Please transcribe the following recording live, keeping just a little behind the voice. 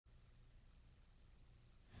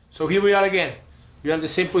So here we are again. We're in the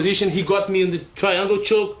same position. He got me in the triangle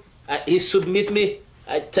choke. He submit me.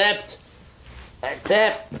 I tapped,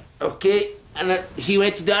 okay, and he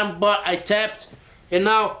went to the arm bar. I tapped, and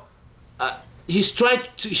now he's trying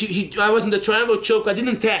to. I was in the triangle choke. I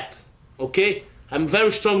didn't tap, okay. I'm a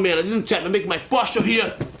very strong man. I didn't tap. I make my posture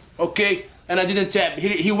here, okay, and I didn't tap.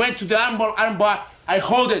 He went to the arm bar. I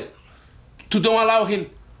hold it to don't allow him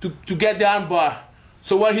to get the arm bar.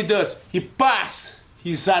 So what he does, he passes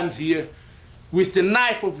his arm here with the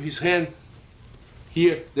knife of his hand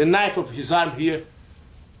here, the knife of his arm here,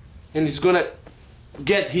 and he's gonna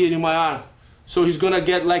get here in my arm. So he's gonna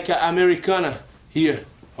get like an Americana here,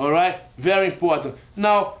 all right? Very important.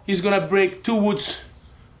 Now he's gonna break two woods.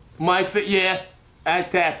 My feet, yes, I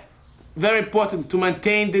tapped. Very important to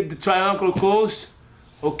maintain the triangle closed,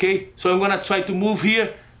 okay? So I'm gonna try to move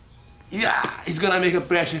here. Yeah, he's gonna make a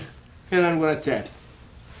pressure, and I'm gonna tap.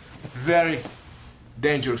 Very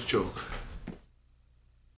dangerous choke.